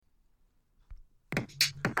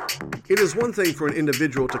It is one thing for an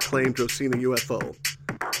individual to claim to have seen a UFO.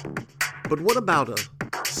 But what about a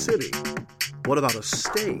city? What about a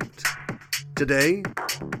state? Today,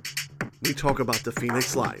 we talk about the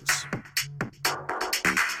Phoenix Lights.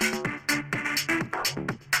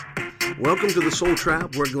 Welcome to the Soul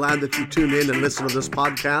Trap. We're glad that you tuned in and listened to this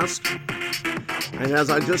podcast. And as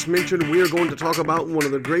I just mentioned, we are going to talk about one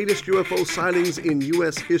of the greatest UFO sightings in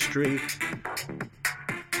U.S. history.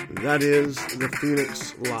 That is the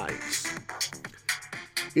Phoenix Lights.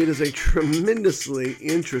 It is a tremendously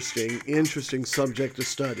interesting subject to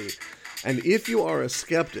study. And if you are a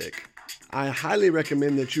skeptic, I highly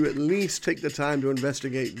recommend that you at least take the time to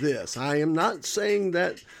investigate this. I am not saying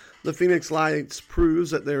that the Phoenix Lights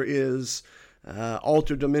proves that there is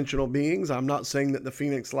altered dimensional beings. I'm not saying that the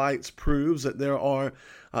Phoenix Lights proves that there are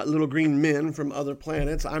little green men from other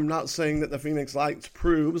planets. I'm not saying that the Phoenix Lights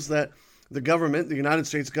proves that the government, the United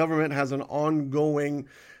States government, has an ongoing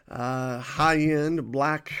high-end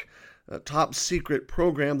black top secret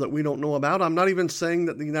program that we don't know about. I'm not even saying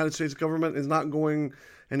that the United States government is not going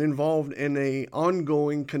and involved in an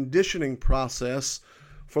ongoing conditioning process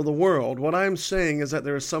for the world. What I'm saying is that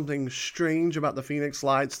there is something strange about the Phoenix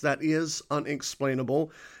Lights that is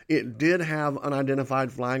unexplainable. It did have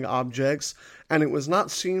unidentified flying objects, and it was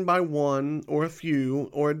not seen by one or a few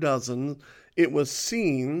or a dozen. It was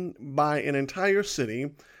seen by an entire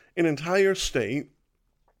city, an entire state,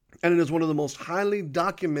 and it is one of the most highly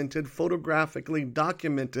documented, photographically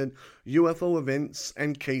documented UFO events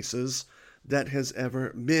and cases that has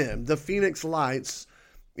ever been. The Phoenix Lights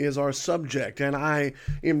is our subject, and I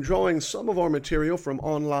am drawing some of our material from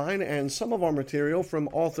online and some of our material from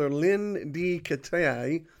author Lynn D.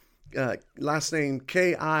 Kitei, last name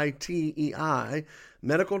Kitei,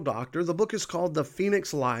 medical doctor. The book is called The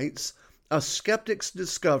Phoenix Lights, A Skeptic's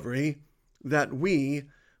Discovery That We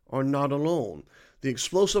Are Not Alone. The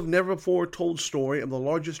explosive, never-before-told story of the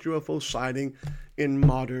largest UFO sighting in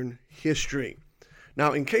modern history.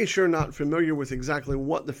 Now, in case you're not familiar with exactly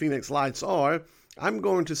what the Phoenix Lights are, I'm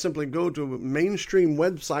going to simply go to mainstream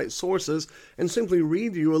website sources and simply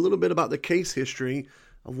read you a little bit about the case history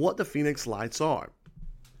of what the Phoenix Lights are.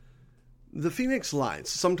 The Phoenix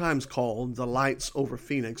Lights, sometimes called the Lights over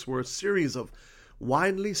Phoenix, were a series of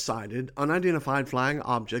widely sighted, unidentified flying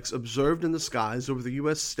objects observed in the skies over the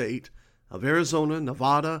U.S. state of Arizona,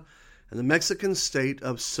 Nevada, and the Mexican state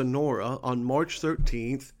of Sonora on March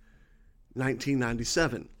 13th,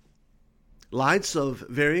 1997. Lights of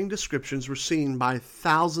varying descriptions were seen by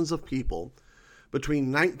thousands of people between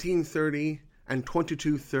 1930 and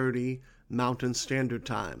 2230 Mountain Standard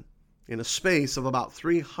Time in a space of about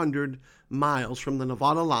 300 miles from the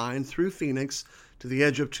Nevada line through Phoenix to the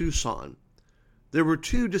edge of Tucson. There were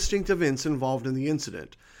two distinct events involved in the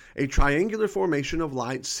incident: a triangular formation of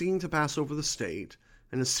lights seen to pass over the state,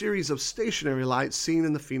 and a series of stationary lights seen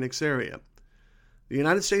in the Phoenix area. The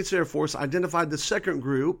United States Air Force identified the second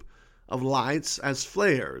group of lights as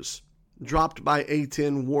flares dropped by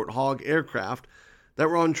A-10 Warthog aircraft that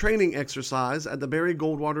were on training exercise at the Barry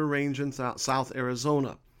Goldwater Range in South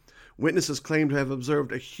Arizona. Witnesses claim to have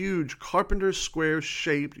observed a huge carpenter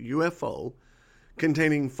square-shaped UFO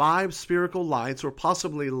containing 5 spherical lights or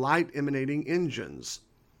possibly light-emanating engines.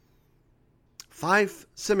 Fife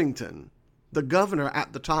Symington, the governor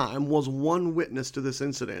at the time, was one witness to this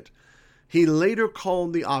incident. He later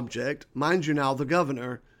called the object, mind you now, the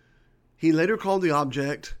governor, he later called the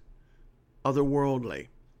object otherworldly.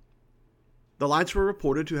 The lights were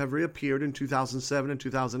reported to have reappeared in 2007 and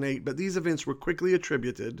 2008, but these events were quickly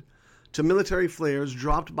attributed to military flares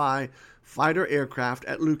dropped by fighter aircraft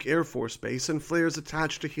at Luke Air Force Base and flares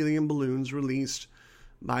attached to helium balloons released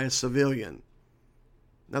by a civilian.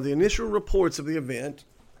 Now, the initial reports of the event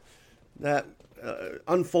that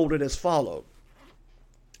unfolded as followed.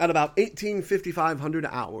 At about 5,500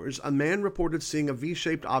 hours, a man reported seeing a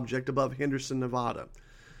V-shaped object above Henderson, Nevada.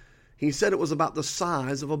 He said it was about the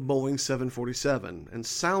size of a Boeing 747 and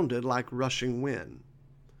sounded like rushing wind.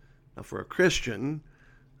 Now, for a Christian,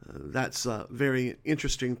 that's a very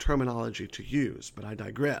interesting terminology to use, but I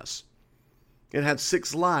digress. It had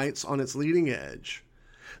 6 lights on its leading edge.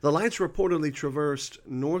 The lights reportedly traversed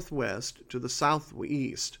northwest to the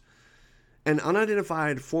southeast. An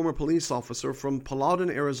unidentified former police officer from Paladin,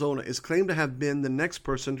 Arizona, is claimed to have been the next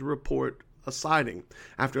person to report a sighting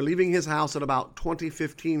after leaving his house at about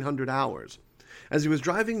 1,500 hours. As he was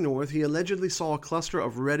driving north, he allegedly saw a cluster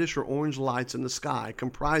of reddish or orange lights in the sky,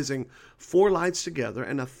 comprising 4 lights together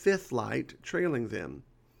and a 5th light trailing them.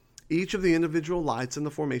 Each of the individual lights in the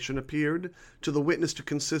formation appeared to the witness to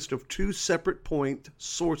consist of 2 separate point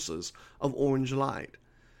sources of orange light.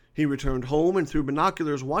 He returned home and through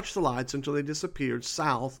binoculars watched the lights until they disappeared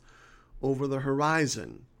south over the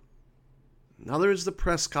horizon. Now there is the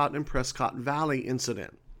Prescott and Prescott Valley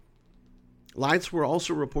incident. Lights were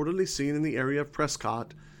also reportedly seen in the area of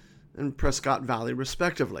Prescott and Prescott Valley,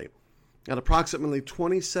 respectively. At approximately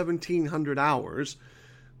 1700 hours,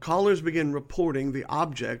 callers began reporting the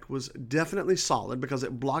object was definitely solid because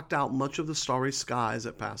it blocked out much of the starry skies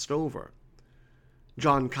it passed over.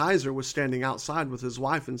 John Kaiser was standing outside with his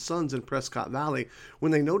wife and sons in Prescott Valley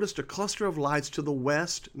when they noticed a cluster of lights to the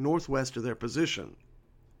west-northwest of their position.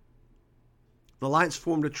 The lights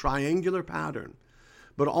formed a triangular pattern,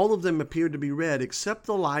 but all of them appeared to be red except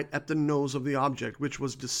the light at the nose of the object, which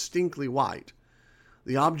was distinctly white.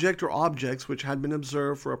 The object or objects, which had been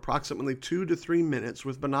observed for approximately 2 to 3 minutes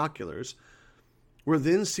with binoculars, were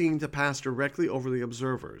then seen to pass directly over the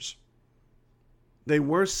observers. They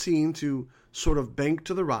were seen to sort of bank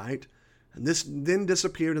to the right, and this then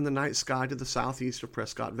disappeared in the night sky to the southeast of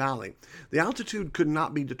Prescott Valley. The altitude could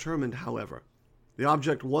not be determined, however. The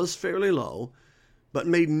object was fairly low, but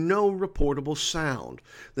made no reportable sound.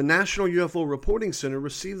 The National UFO Reporting Center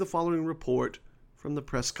received the following report from the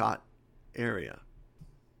Prescott area.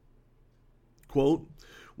 Quote,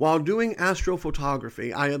 "While doing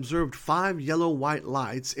astrophotography, I observed 5 yellow-white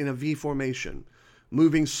lights in a V formation,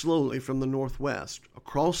 moving slowly from the northwest,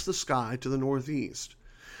 across the sky to the northeast,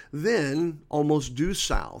 then almost due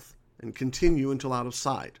south and continue until out of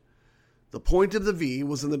sight. The point of the V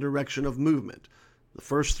was in the direction of movement. The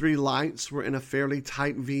first 3 lights were in a fairly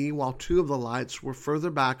tight V, while 2 of the lights were further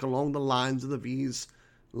back along the lines of the V's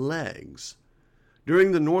legs.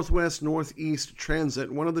 During the northwest-northeast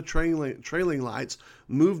transit, one of the trailing lights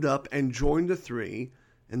moved up and joined the 3,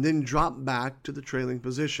 and then dropped back to the trailing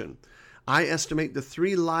position. I estimate the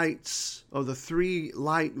 3 lights of the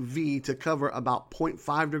 3-light V to cover about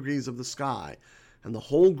 0.5 degrees of the sky, and the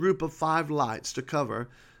whole group of 5 lights to cover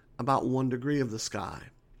about 1 degree of the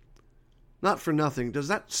sky." Not for nothing, does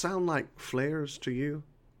that sound like flares to you?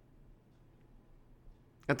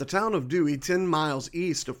 At the town of Dewey, 10 miles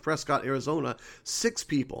east of Prescott, Arizona, 6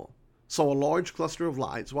 people saw a large cluster of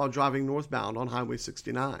lights while driving northbound on Highway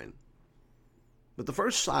 69. But the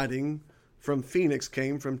first sighting from Phoenix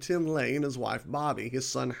came from Tim Lay and his wife Bobby, his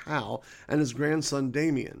son Hal, and his grandson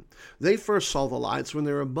Damien. They first saw the lights when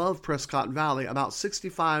they were above Prescott Valley, about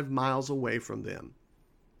 65 miles away from them.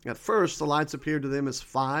 At first, the lights appeared to them as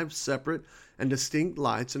 5 separate and distinct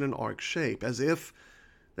lights in an arc shape, as if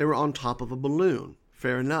they were on top of a balloon.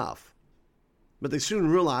 Fair enough. But they soon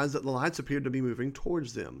realized that the lights appeared to be moving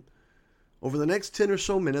towards them. Over the next 10 or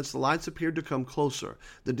so minutes, the lights appeared to come closer.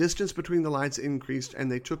 The distance between the lights increased,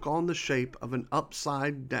 and they took on the shape of an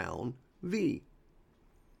upside-down V.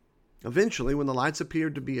 Eventually, when the lights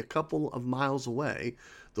appeared to be a couple of miles away,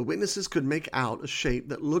 the witnesses could make out a shape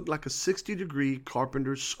that looked like a 60-degree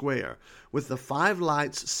carpenter's square, with the 5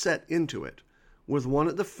 lights set into it, with 1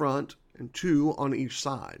 at the front and 2 on each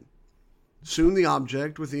side. Soon the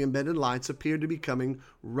object with the embedded lights appeared to be coming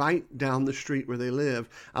right down the street where they lived,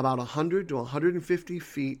 about 100 to 150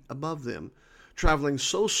 feet above them, traveling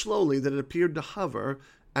so slowly that it appeared to hover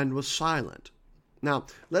and was silent. Now,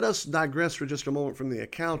 let us digress for just a moment from the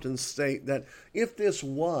account and state that if this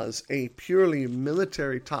was a purely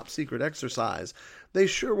military top-secret exercise, they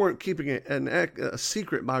sure weren't keeping it a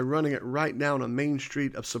secret by running it right down a main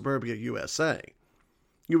street of suburbia USA.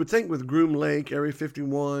 You would think with Groom Lake, Area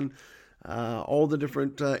 51, all the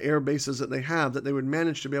different air bases that they have, that they would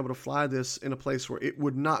manage to be able to fly this in a place where it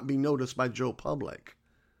would not be noticed by Joe Public.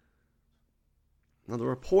 Now, the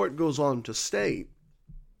report goes on to state,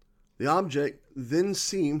 the object then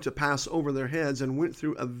seemed to pass over their heads and went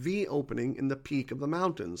through a V opening in the peak of the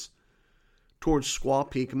mountains, towards Squaw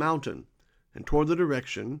Peak Mountain, and toward the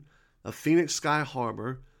direction of Phoenix Sky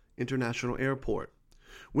Harbor International Airport.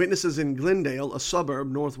 Witnesses in Glendale, a suburb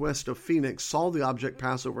northwest of Phoenix, saw the object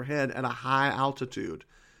pass overhead at a high altitude,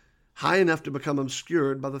 high enough to become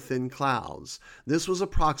obscured by the thin clouds. This was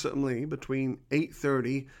approximately between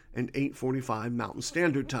 8:30 and 8:45 Mountain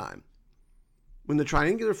Standard Time. When the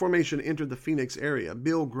triangular formation entered the Phoenix area,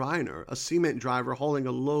 Bill Greiner, a cement driver hauling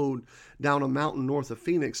a load down a mountain north of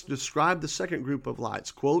Phoenix, described the second group of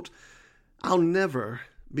lights, quote, "I'll never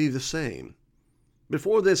be the same.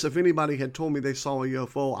 Before this, if anybody had told me they saw a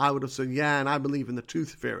UFO, I would have said, yeah, and I believe in the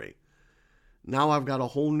tooth fairy. Now I've got a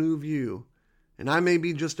whole new view, and I may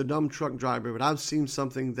be just a dumb truck driver, but I've seen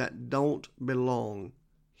something that don't belong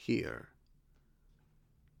here."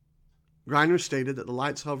 Greiner stated that the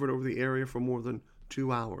lights hovered over the area for more than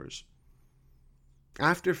 2 hours.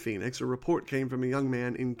 After Phoenix, a report came from a young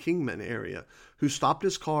man in Kingman area who stopped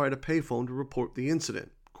his car at a payphone to report the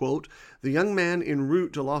incident. Quote, the young man en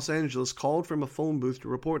route to Los Angeles called from a phone booth to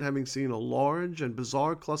report having seen a large and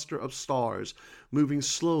bizarre cluster of stars moving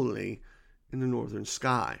slowly in the northern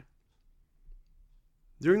sky.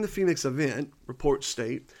 During the Phoenix event, reports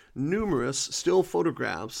state, numerous still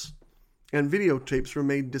photographs and videotapes were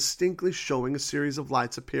made distinctly showing a series of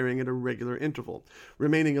lights appearing at a regular interval,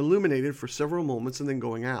 remaining illuminated for several moments and then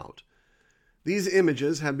going out. These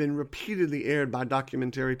images have been repeatedly aired by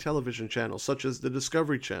documentary television channels such as the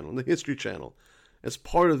Discovery Channel and the History Channel as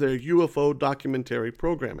part of their UFO documentary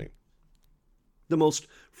programming. The most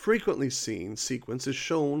frequently seen sequence is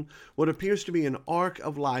shown what appears to be an arc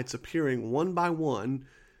of lights appearing one by one,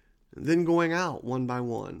 then going out one by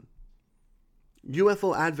one.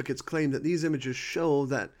 UFO advocates claim that these images show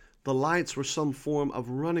that the lights were some form of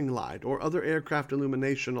running light or other aircraft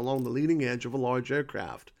illumination along the leading edge of a large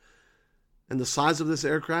aircraft. And the size of this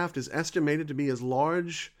aircraft is estimated to be as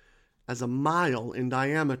large as a mile in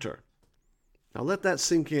diameter. Now let that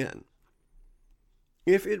sink in.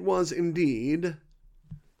 If it was indeed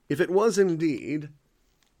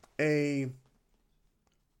a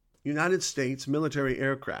United States military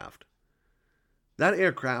aircraft, that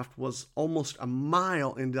aircraft was almost a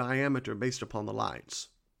mile in diameter based upon the lights.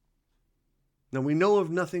 Now we know of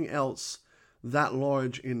nothing else that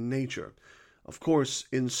large in nature. Of course,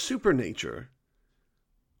 in supernature,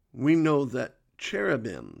 we know that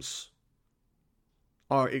cherubims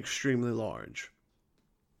are extremely large.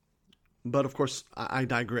 But of course, I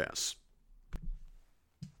digress.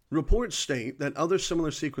 Reports state that other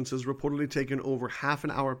similar sequences reportedly taken over half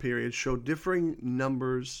an hour period show differing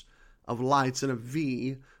numbers of lights in a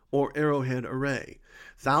V or arrowhead array.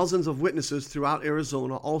 Thousands of witnesses throughout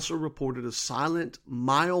Arizona also reported a silent,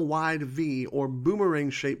 mile-wide V or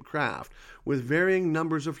boomerang-shaped craft with varying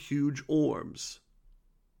numbers of huge orbs.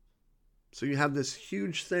 So you have this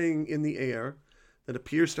huge thing in the air that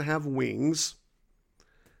appears to have wings,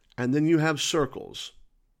 and then you have circles.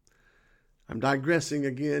 I'm digressing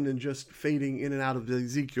again and just fading in and out of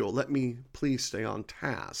Ezekiel. Let me please stay on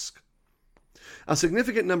task. A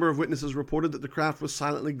significant number of witnesses reported that the craft was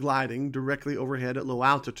silently gliding directly overhead at low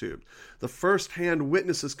altitude. The first-hand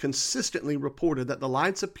witnesses consistently reported that the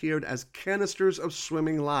lights appeared as canisters of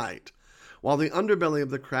swimming light, while the underbelly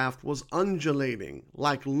of the craft was undulating,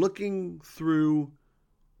 like looking through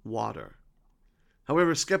water.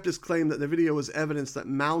 However, skeptics claim that the video was evidence that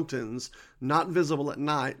mountains, not visible at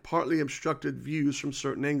night, partly obstructed views from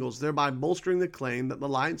certain angles, thereby bolstering the claim that the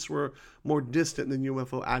lights were more distant than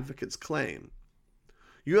UFO advocates claim.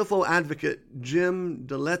 UFO advocate Jim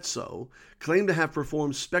DeLetzo claimed to have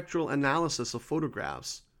performed spectral analysis of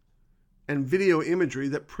photographs and video imagery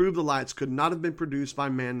that proved the lights could not have been produced by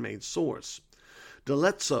man-made source.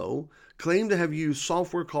 DeLetzo claimed to have used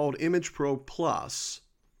software called Image Pro Plus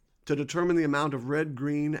to determine the amount of red,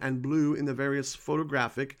 green, and blue in the various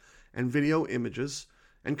photographic and video images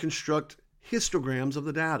and construct histograms of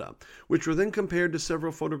the data, which were then compared to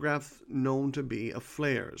several photographs known to be of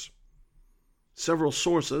flares. Several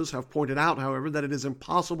sources have pointed out, however, that it is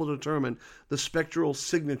impossible to determine the spectral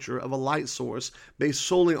signature of a light source based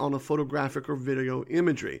solely on a photographic or video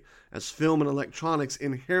imagery, as film and electronics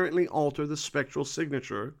inherently alter the spectral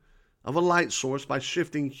signature of a light source by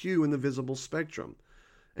shifting hue in the visible spectrum.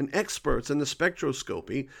 And experts in the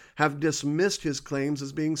spectroscopy have dismissed his claims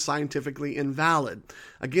as being scientifically invalid.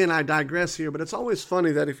 Again, I digress here, but it's always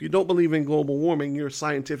funny that if you don't believe in global warming, you're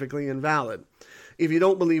scientifically invalid. If you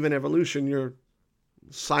don't believe in evolution, you're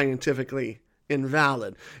scientifically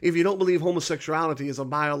invalid. If you don't believe homosexuality is a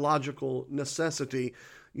biological necessity,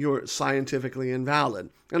 you're scientifically invalid.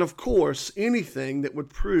 And of course, anything that would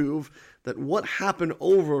prove that what happened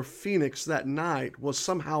over Phoenix that night was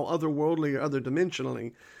somehow otherworldly or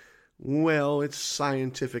other-dimensionally, well, it's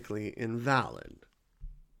scientifically invalid.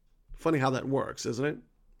 Funny how that works, isn't it?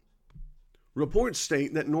 Reports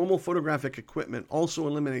state that normal photographic equipment also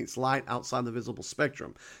eliminates light outside the visible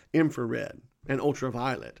spectrum, infrared and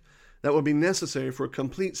ultraviolet, that would be necessary for a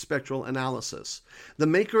complete spectral analysis. The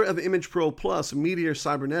maker of Image Pro Plus, Meteor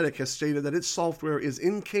Cybernetic, has stated that its software is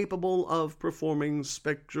incapable of performing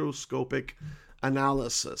spectroscopic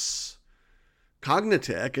analysis.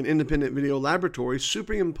 Cognitech, an independent video laboratory,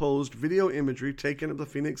 superimposed video imagery taken of the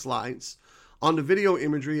Phoenix lights onto video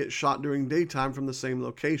imagery it shot during daytime from the same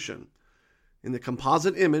location. In the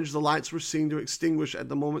composite image, the lights were seen to extinguish at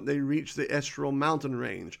the moment they reached the Estral mountain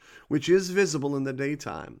range, which is visible in the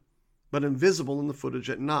daytime, but invisible in the footage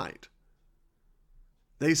at night.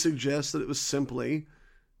 They suggest that it was simply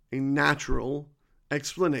a natural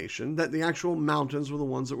explanation that the actual mountains were the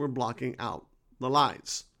ones that were blocking out the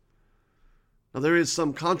lights. Now, there is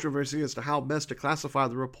some controversy as to how best to classify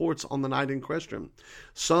the reports on the night in question.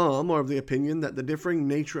 Some are of the opinion that the differing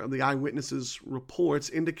nature of the eyewitnesses' reports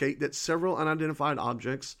indicate that several unidentified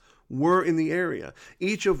objects were in the area,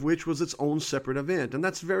 each of which was its own separate event. And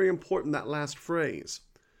that's very important, that last phrase.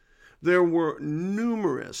 There were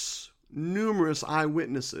numerous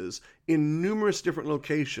eyewitnesses in numerous different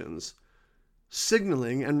locations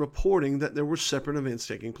signaling and reporting that there were separate events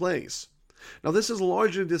taking place. Now, this is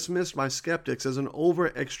largely dismissed by skeptics as an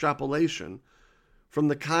over-extrapolation from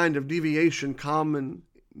the kind of deviation common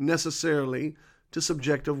necessarily to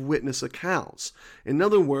subjective witness accounts. In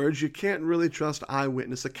other words, you can't really trust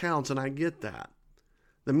eyewitness accounts, and I get that.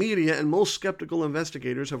 The media and most skeptical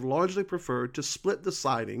investigators have largely preferred to split the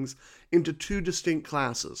sightings into two distinct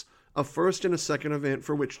classes, a first and a second event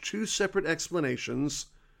for which two separate explanations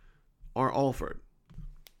are offered.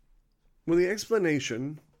 Well, the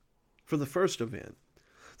explanation for the first event,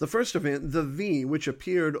 the V, which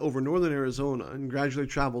appeared over northern Arizona and gradually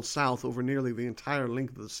traveled south over nearly the entire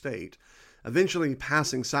length of the state, eventually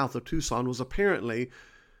passing south of Tucson, was apparently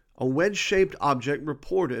a wedge-shaped object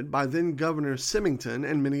reported by then-Governor Symington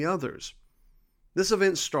and many others. This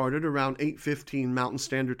event started around 8:15 Mountain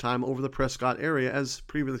Standard Time over the Prescott area, as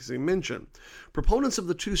previously mentioned. Proponents of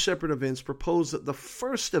the two separate events propose that the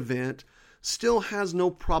first event still has no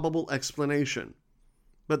probable explanation,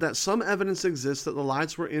 but that some evidence exists that the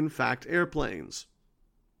lights were in fact airplanes.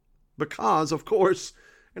 Because, of course,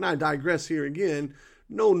 and I digress here again,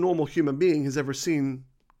 no normal human being has ever seen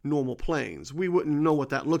normal planes. We wouldn't know what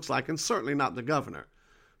that looks like, and certainly not the governor.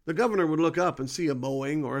 The governor would look up and see a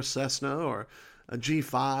Boeing or a Cessna or a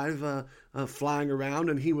G5 flying around,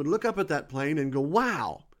 and he would look up at that plane and go,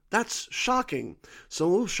 wow, that's shocking.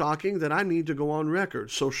 So shocking that I need to go on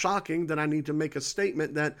record. So shocking that I need to make a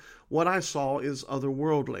statement that what I saw is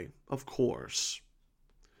otherworldly, of course.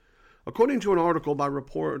 According to an article by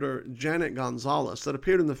reporter Janet Gonzalez that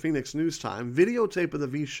appeared in the Phoenix News Time, videotape of the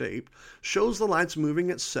V-shape shows the lights moving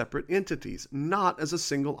as separate entities, not as a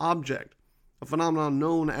single object. A phenomenon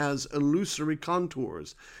known as illusory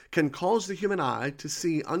contours can cause the human eye to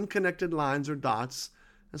see unconnected lines or dots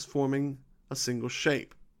as forming a single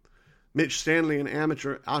shape. Mitch Stanley, an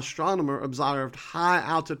amateur astronomer, observed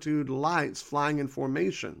high-altitude lights flying in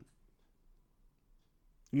formation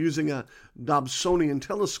using a Dobsonian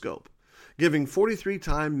telescope, giving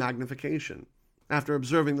 43-time magnification. After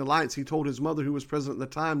observing the lights, he told his mother, who was present at the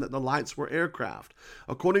time, that the lights were aircraft.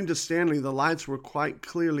 According to Stanley, the lights were quite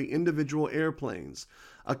clearly individual airplanes.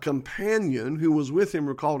 A companion who was with him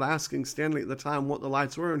recalled asking Stanley at the time what the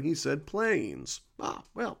lights were, and he said planes.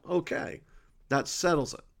 Well, okay. That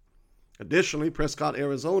settles it. Additionally, Prescott,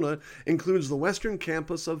 Arizona includes the western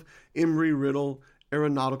campus of Embry-Riddle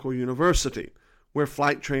Aeronautical University, where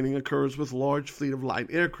flight training occurs with large fleet of light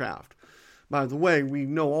aircraft. By the way, we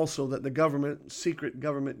know also that the secret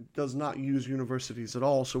government, does not use universities at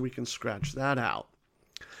all, so we can scratch that out.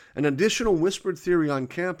 An additional whispered theory on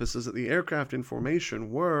campus is that the aircraft in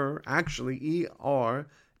formation were actually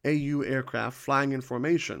ER-AU aircraft flying in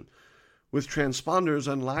formation, with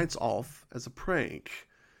transponders and lights off as a prank.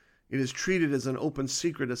 It is treated as an open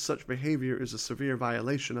secret, as such behavior is a severe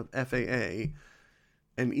violation of FAA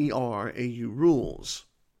and ER-AU rules.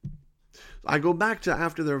 I go back to,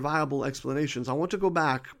 after their viable explanations, I want to go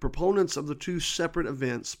back. Proponents of the two separate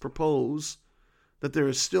events propose that there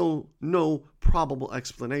is still no probable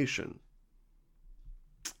explanation.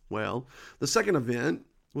 Well, the second event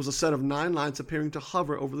was a set of 9 lights appearing to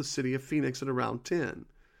hover over the city of Phoenix at around 10.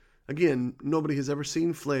 Again, nobody has ever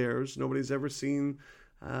seen flares. Nobody's ever seen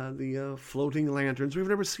the floating lanterns. We've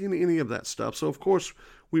never seen any of that stuff. So, of course,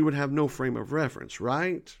 we would have no frame of reference,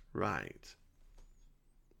 right? Right.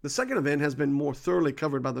 The second event has been more thoroughly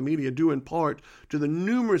covered by the media, due in part to the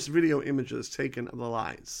numerous video images taken of the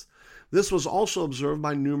lights. This was also observed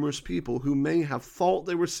by numerous people who may have thought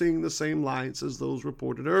they were seeing the same lights as those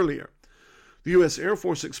reported earlier. The U.S. Air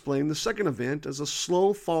Force explained the second event as a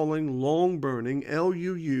slow-falling, long-burning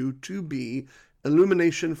LUU-2B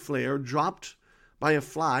illumination flare dropped by a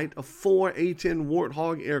flight of 4 A-10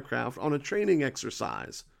 Warthog aircraft on a training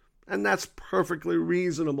exercise. And that's perfectly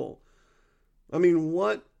reasonable. I mean,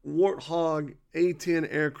 what Warthog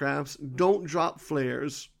A-10 aircrafts don't drop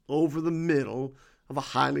flares over the middle of a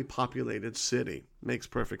highly populated city? Makes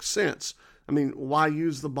perfect sense. I mean, why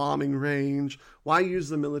use the bombing range? Why use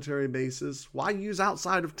the military bases? Why use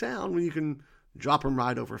outside of town when you can drop them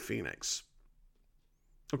right over Phoenix?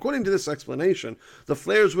 According to this explanation, the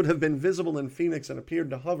flares would have been visible in Phoenix and appeared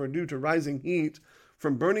to hover due to rising heat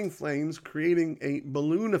from burning flames, creating a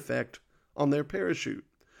balloon effect on their parachute,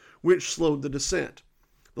 which slowed the descent.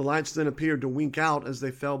 The lights then appeared to wink out as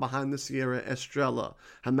they fell behind the Sierra Estrella,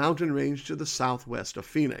 a mountain range to the southwest of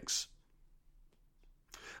Phoenix.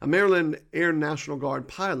 A Maryland Air National Guard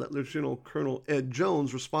pilot, Lieutenant Colonel Ed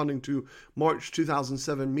Jones, responding to March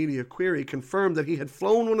 2007 media query, confirmed that he had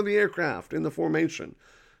flown one of the aircraft in the formation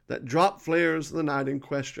that dropped flares the night in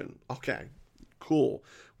question. Okay, cool.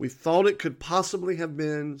 We thought it could possibly have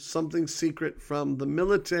been something secret from the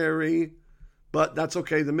military, but that's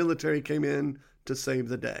okay. The military came in to save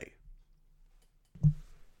the day.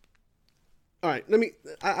 All right,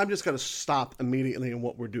 I'm just going to stop immediately in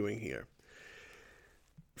what we're doing here.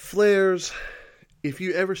 Flares, if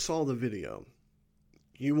you ever saw the video,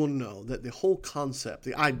 you will know that the whole concept,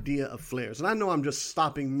 the idea of flares, and I know I'm just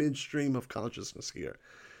stopping midstream of consciousness here,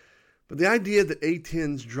 but the idea that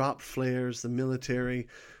A-10s dropped flares, the military,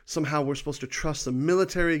 somehow we're supposed to trust the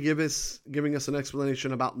military giving us an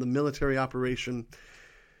explanation about the military operation,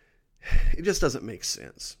 it just doesn't make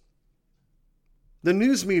sense. The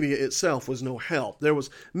news media itself was no help. There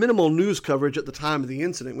was minimal news coverage at the time of the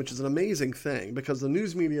incident, which is an amazing thing because the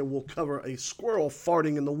news media will cover a squirrel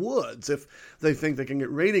farting in the woods if they think they can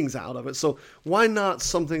get ratings out of it. So why not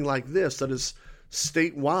something like this that is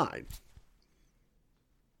statewide?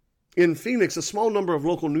 In Phoenix, a small number of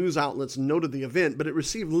local news outlets noted the event, but it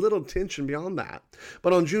received little attention beyond that.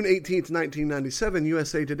 But on June 18, 1997,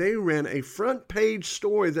 USA Today ran a front-page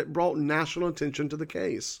story that brought national attention to the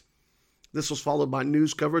case. This was followed by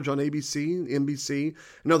news coverage on ABC, NBC,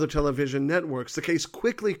 and other television networks. The case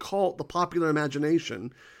quickly caught the popular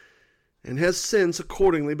imagination and has since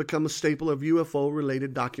accordingly become a staple of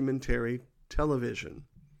UFO-related documentary television.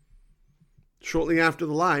 Shortly after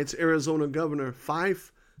the lights, Arizona Governor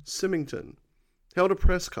Fife Symington held a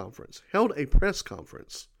press conference,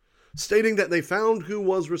 stating that they found who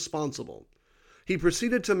was responsible. He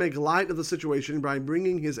proceeded to make light of the situation by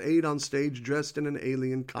bringing his aide on stage dressed in an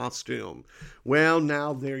alien costume. Well,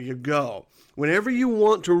 now there you go. Whenever you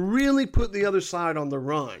want to really put the other side on the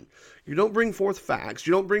run, you don't bring forth facts,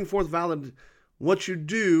 you don't bring forth valid. What you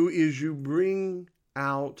do is you bring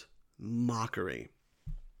out mockery.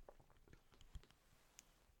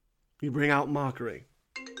 You bring out mockery.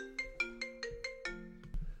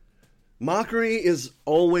 Mockery is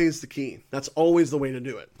always the key. That's always the way to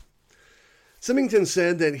do it. Symington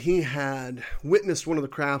said that he had witnessed one of the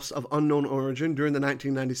crafts of unknown origin during the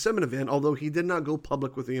 1997 event, although he did not go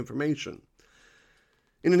public with the information.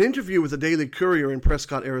 In an interview with the Daily Courier in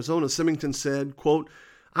Prescott, Arizona, Symington said, quote,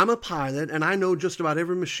 "I'm a pilot and I know just about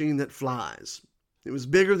every machine that flies. It was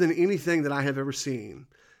bigger than anything that I have ever seen.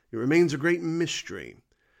 It remains a great mystery.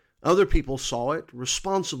 Other people saw it,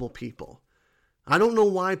 responsible people. I don't know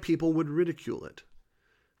why people would ridicule it."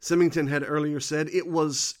 Symington had earlier said it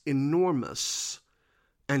was enormous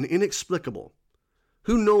and inexplicable.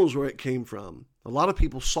 Who knows where it came from? A lot of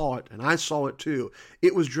people saw it, and I saw it too.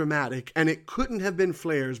 It was dramatic, and it couldn't have been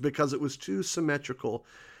flares because it was too symmetrical.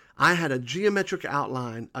 I had a geometric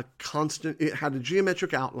outline, a constant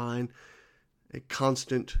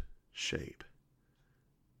shape.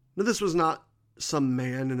 Now, this was not some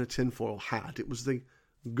man in a tinfoil hat. It was the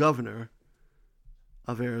governor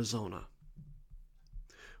of Arizona.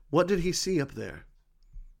 What did he see up there?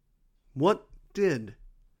 What did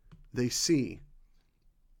they see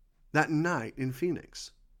that night in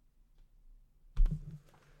Phoenix?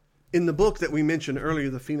 In the book that we mentioned earlier,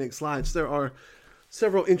 The Phoenix Lights, there are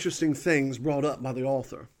several interesting things brought up by the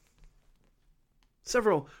author.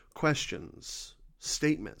 Several questions,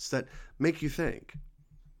 statements that make you think.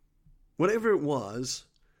 Whatever it was,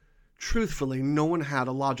 truthfully, no one had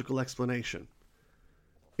a logical explanation.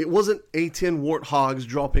 It wasn't A-10 warthogs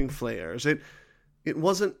dropping flares. It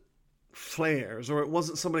wasn't flares, or it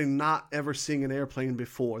wasn't somebody not ever seeing an airplane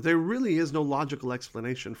before. There really is no logical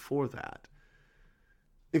explanation for that.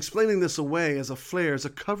 Explaining this away as a flare is a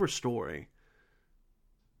cover story.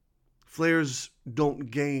 Flares don't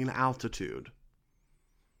gain altitude.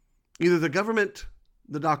 Either the government,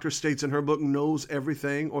 the doctor states in her book, knows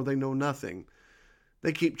everything, or they know nothing.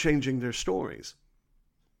 They keep changing their stories.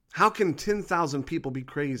 How can 10,000 people be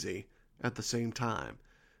crazy at the same time?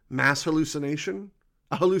 Mass hallucination?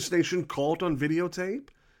 A hallucination caught on videotape?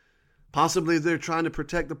 Possibly they're trying to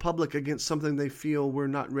protect the public against something they feel we're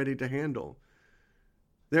not ready to handle.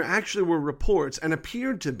 There actually were reports, and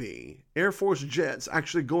appeared to be, Air Force jets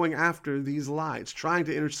actually going after these lights, trying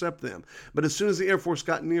to intercept them. But as soon as the Air Force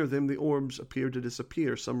got near them, the orbs appeared to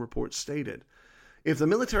disappear, some reports stated. If the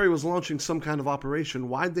military was launching some kind of operation,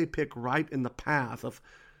 why'd they pick right in the path of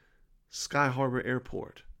Sky Harbor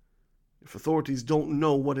Airport? If authorities don't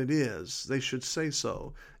know what it is, they should say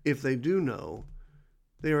so. If they do know,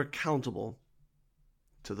 they are accountable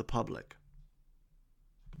to the public.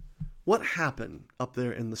 What happened up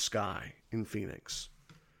there in the sky in Phoenix?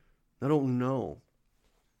 I don't know.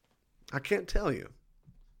 I can't tell you.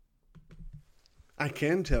 I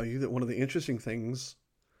can tell you that one of the interesting things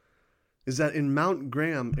is that in Mount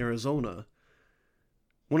Graham, Arizona,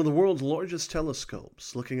 one of the world's largest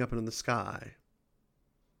telescopes looking up into the sky,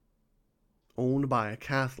 owned by a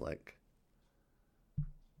Catholic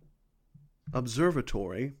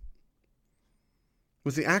observatory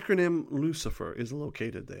with the acronym Lucifer, is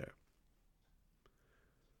located there.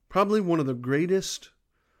 Probably one of the greatest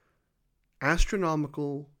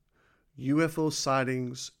astronomical UFO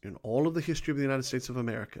sightings in all of the history of the United States of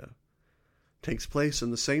America takes place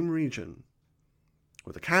in the same region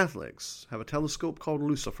where the Catholics have a telescope called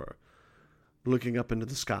Lucifer looking up into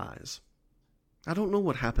the skies. I don't know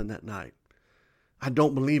what happened that night. I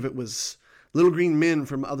don't believe it was little green men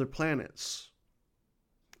from other planets.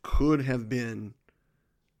 Could have been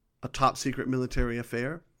a top secret military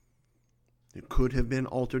affair. It could have been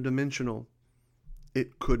interdimensional.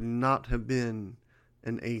 It could not have been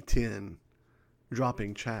an A-10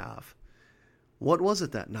 dropping chaff. What was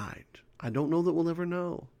it that night? I don't know that we'll ever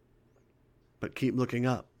know. But keep looking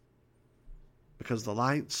up, because the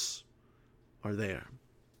lights are there.